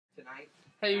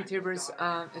Hey YouTubers,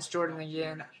 it's Jordan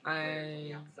again.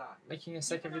 I'm making a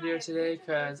second video today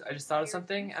because I just thought of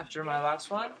something after my last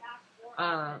one.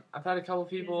 I've had a couple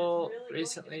people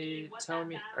recently tell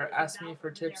me or ask me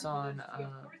for tips on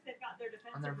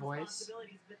their voice.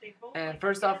 And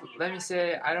first off, let me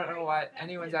say I don't know why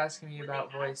anyone's asking me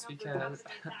about voice because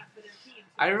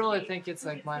I really think it's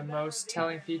like my most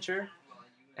telling feature.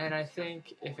 And I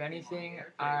think, if anything,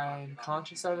 I'm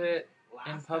conscious of it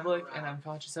in public, and I'm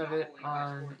conscious of it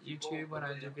on YouTube when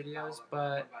I do videos,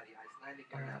 but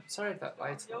sorry if that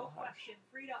light's a little harsh.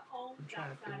 I'm trying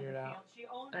to figure it out.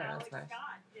 There, that's nice.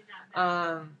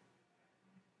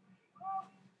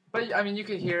 But, I mean, you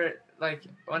could hear it, like,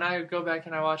 when I go back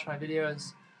and I watch my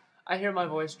videos, I hear my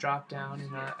voice drop down,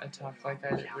 and I talk like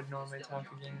I would normally talk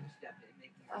again.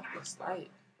 Oh, this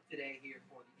light.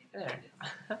 There.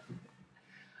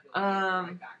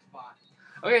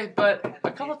 Okay, but a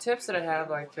couple tips that I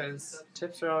have, like, because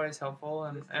tips are always helpful,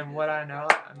 and what I know,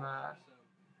 I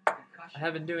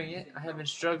have been doing it. I have been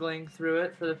struggling through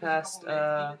it for the past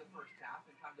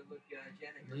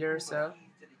year or so.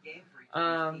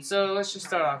 So let's just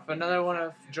start off. Another one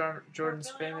of Jordan's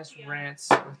famous rants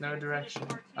with no direction.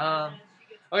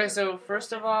 Okay, so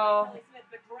first of all,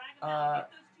 I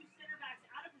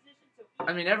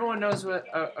mean, everyone knows what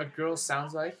a girl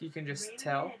sounds like. You can just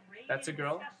tell that's a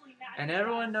girl. And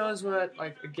everyone knows what,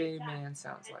 like, a gay man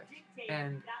sounds like.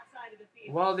 And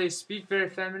while they speak very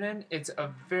feminine, it's a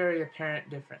very apparent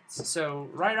difference. So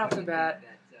right off the bat,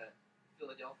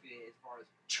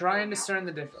 try and discern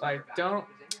the difference. Like, don't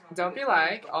be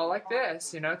like all like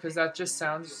this, you know, because that just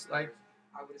sounds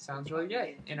really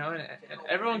gay, you know. And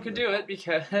everyone could do it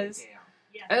because, and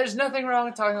there's nothing wrong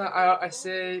with talking like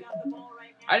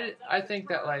I think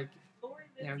that, like,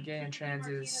 you know, gay and trans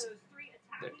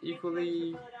they're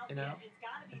equally, you know,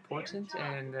 important,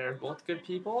 and they're both good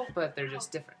people, but they're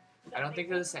just different. I don't think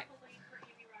they're the same.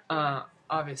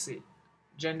 Obviously,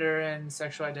 gender and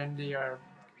sexual identity are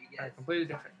completely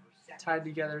different, tied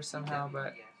together somehow,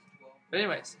 but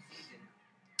anyways.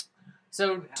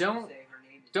 So don't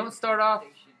start off,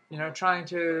 you know, trying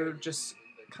to just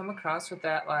come across with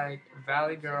that, like,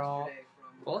 valley girl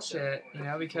bullshit, you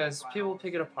know, because people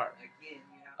pick it apart.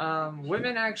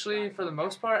 Women actually, for the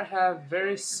most part, have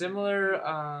very similar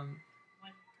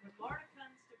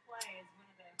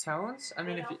tones. I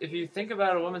mean, if you think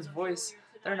about a woman's voice,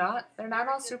 they're not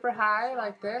all super high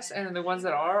like this, and the ones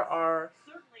that are.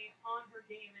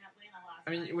 I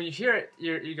mean, when you hear it,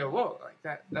 you go, whoa, like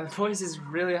that voice is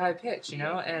really high pitched, you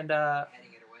know, and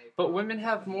but women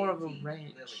have more of a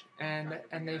range, and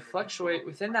they fluctuate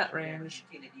within that range.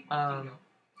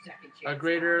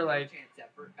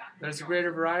 There's a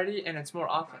greater variety, and it's more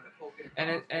often,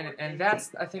 and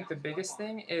that's, I think, the biggest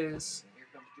thing is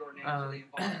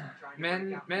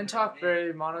men talk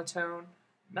very monotone.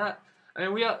 I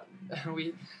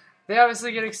mean, they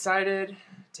obviously get excited.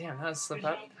 Damn, that was a slip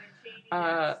up.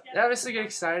 They obviously get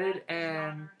excited,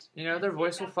 and, you know, their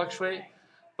voice will fluctuate,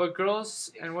 but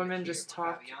girls and women just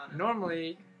talk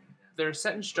normally. Their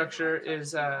sentence structure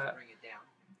is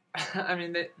I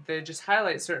mean, they just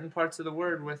highlight certain parts of the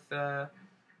word with,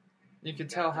 you can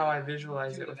tell how I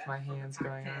visualize it with my hands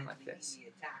going on like this.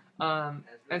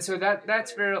 And so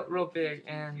that's real big,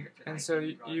 and so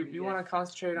you want to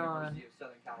concentrate on,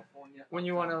 when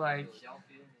you want to, like,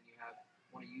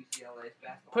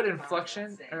 put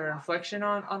inflection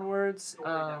on words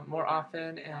more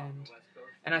often,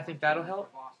 and I think that'll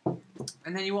help.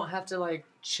 And then you won't have to, like,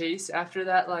 chase after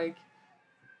that, like,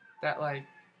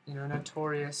 you know,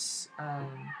 notorious,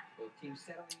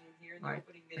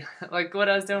 like what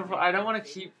I was doing before. I don't want to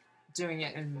keep doing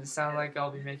it and sound like I'll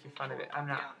be making fun of it. I'm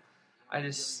not. I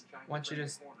just want you to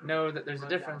know that there's a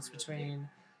difference between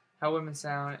how women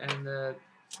sound and the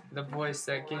voice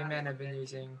that gay men have been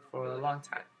using for a long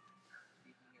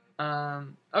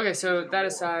time. Okay, so that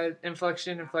aside,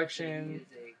 inflection,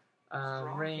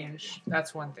 range,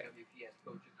 that's one thing.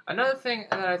 Another thing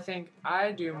that I think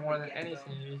I do more than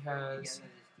anything, because,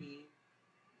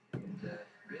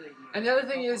 and the other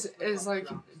thing is like,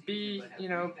 be, you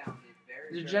know,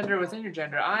 your gender within your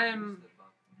gender.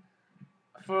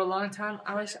 For a long time,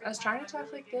 I was trying to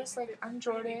talk like this, like, I'm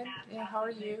Jordan, yeah, how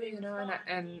are you, you know,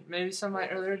 and maybe some of my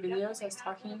earlier videos I was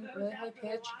talking really high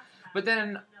pitch, but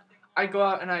then I go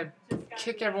out and I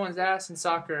kick everyone's ass in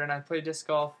soccer, and I play disc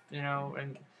golf, you know,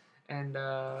 and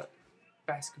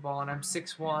basketball, and I'm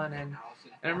 6'1", and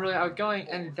I'm really outgoing,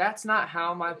 and that's not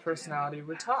how my personality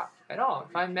would talk at all.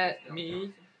 If I met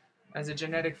me as a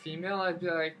genetic female, I'd be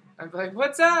like,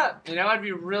 what's up? You know, I'd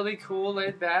be really cool,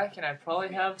 laid back, and I'd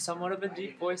probably have somewhat of a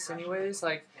deep voice anyways,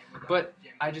 like, but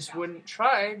I just wouldn't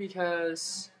try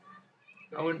because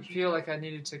I wouldn't feel like I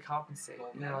needed to compensate,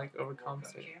 like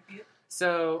overcompensate.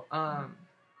 So,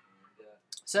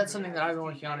 so that's something that I've been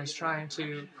working on, is trying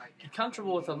to get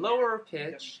comfortable with a lower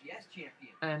pitch,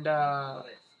 and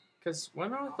because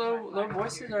women with low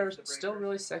voices are still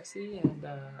really sexy, and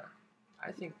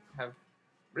I think have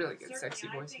really good sexy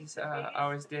voices. I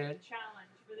always did.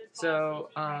 So,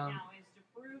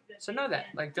 so know that.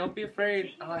 Like, don't be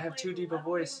afraid, oh, I have too deep a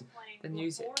voice, then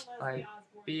use it. Like,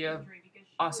 be a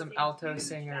awesome alto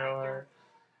singer, or,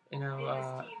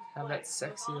 have that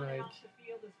sexy, like,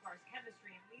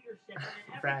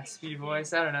 raspy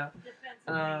voice. I don't know.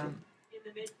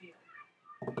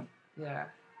 Yeah.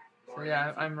 So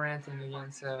yeah, I'm ranting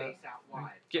again, so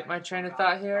get my train of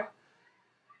thought here.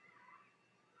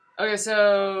 Okay,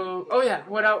 so, oh yeah,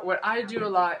 what I do a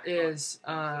lot is,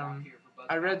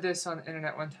 I read this on the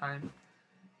internet one time,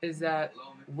 is that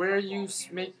where you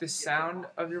make the sound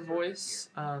of your voice,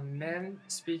 men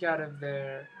speak out of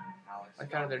their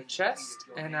chest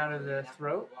and out of their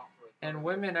throat, and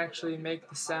women actually make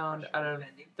the sound out of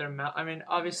their mouth. I mean,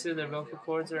 obviously their vocal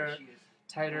cords are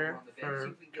tighter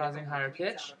for causing higher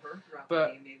pitch,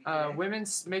 but women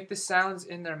make the sounds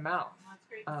in their mouth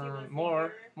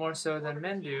more so than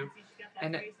men do.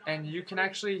 And you can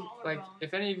actually, like,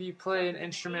 if any of you play an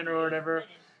instrument or whatever,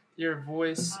 your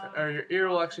voice or your ear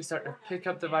will actually start to pick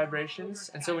up the vibrations.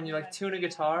 And so when you like tune a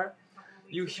guitar,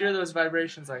 you hear those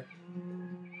vibrations like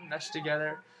meshed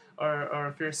together. Or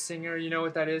if you're a singer, you know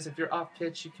what that is. If you're off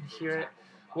pitch, you can hear it.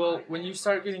 Well, when you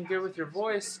start getting good with your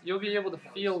voice, you'll be able to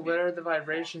feel where the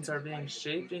vibrations are being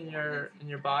shaped in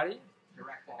your body.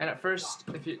 And at first,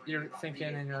 if you're thinking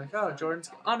and you're like, oh,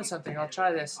 Jordan's onto something, I'll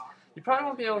try this, you probably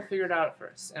won't be able to figure it out at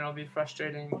first, and it'll be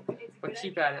frustrating, but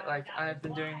keep at it. Like, I've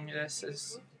been doing this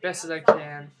as best as I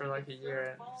can for like a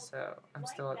year, and so I'm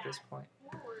still at this point.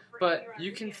 But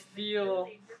you can feel,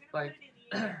 like,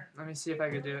 let me see if I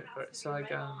could do it. So,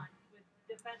 like,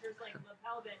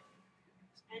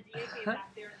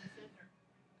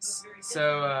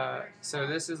 so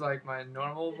this is like my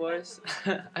normal voice.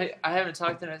 I haven't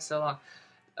talked in it so long.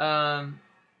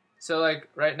 So like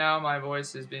right now my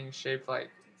voice is being shaped like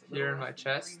here in my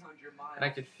chest, and I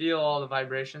could feel all the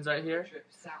vibrations right here.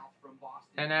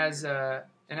 And as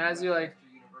you like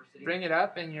bring it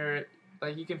up, and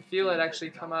you can feel it actually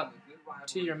come up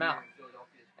to your mouth.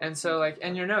 And so like,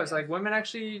 and your nose, like women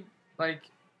actually, like,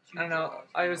 I don't know,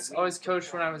 I was always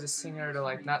coached when I was a singer to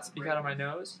like not speak out of my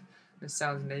nose. This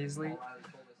sounds nasally,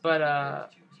 but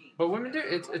women do.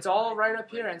 It's all right up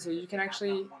here, and so you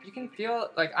can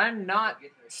feel, like, I'm not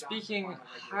speaking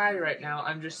high right now.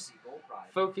 I'm just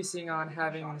focusing on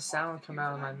having the sound come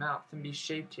out of my mouth and be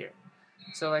shaped here.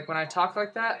 So like when I talk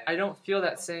like that, I don't feel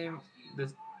that same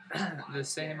the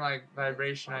same like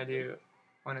vibration I do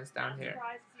when it's down here.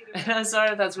 And I'm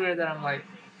sorry if that's weird, that I'm like,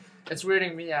 it's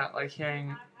weirding me out, like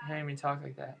hearing me talk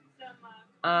like that.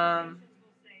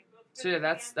 So yeah,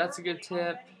 that's a good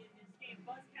tip.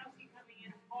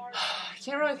 I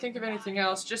can't really think of anything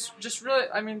else. Just really,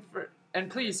 I mean, and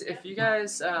please, if you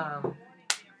guys,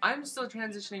 I'm still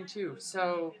transitioning too.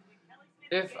 So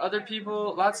if other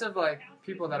people, lots of like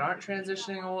people that aren't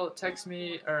transitioning will text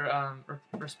me or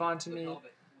respond to me,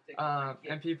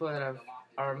 and people that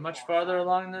are much farther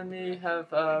along than me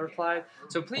have replied.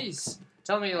 So please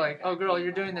tell me, like, oh girl,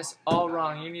 you're doing this all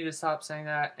wrong. You need to stop saying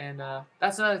that. And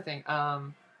that's another thing.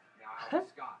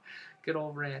 Good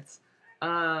old rants.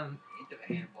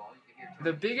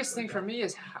 The biggest thing for me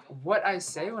is what I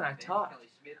say when I talk.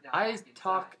 I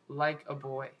talk like a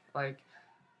boy. Like,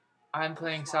 I'm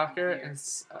playing soccer and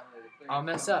I'll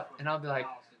mess up and I'll be like,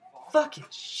 fucking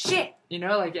shit,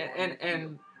 like,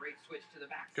 and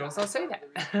girls don't say that.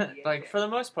 Like, for the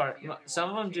most part. Some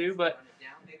of them do, but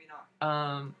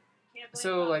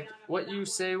so like what you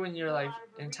say when you're like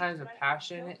in times of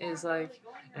passion is like,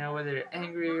 whether you're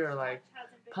angry or like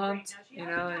pumped, and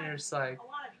you're just like,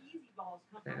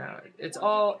 it's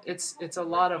a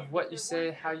lot of what you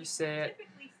say, how you say it,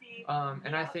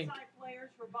 and I think,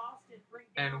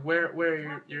 and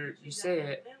where you say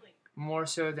it more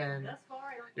so than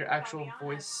your actual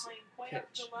voice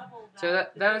pitch. So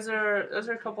those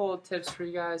are a couple of tips for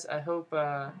you guys. I hope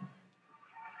that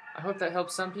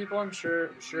helps some people. I'm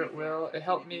sure it will. It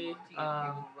helped me,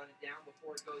 and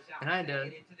I had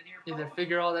to either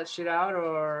figure all that shit out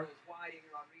or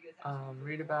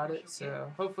read about it.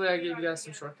 So hopefully I gave you guys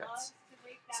some shortcuts.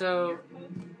 So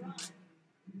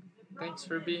thanks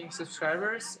for being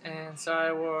subscribers, and sorry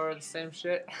I wore the same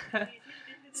shit,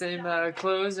 same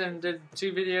clothes, and did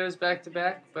 2 videos back to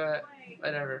back, but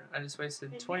whatever. I just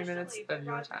wasted 20 minutes of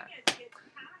your time.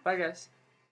 Bye guys.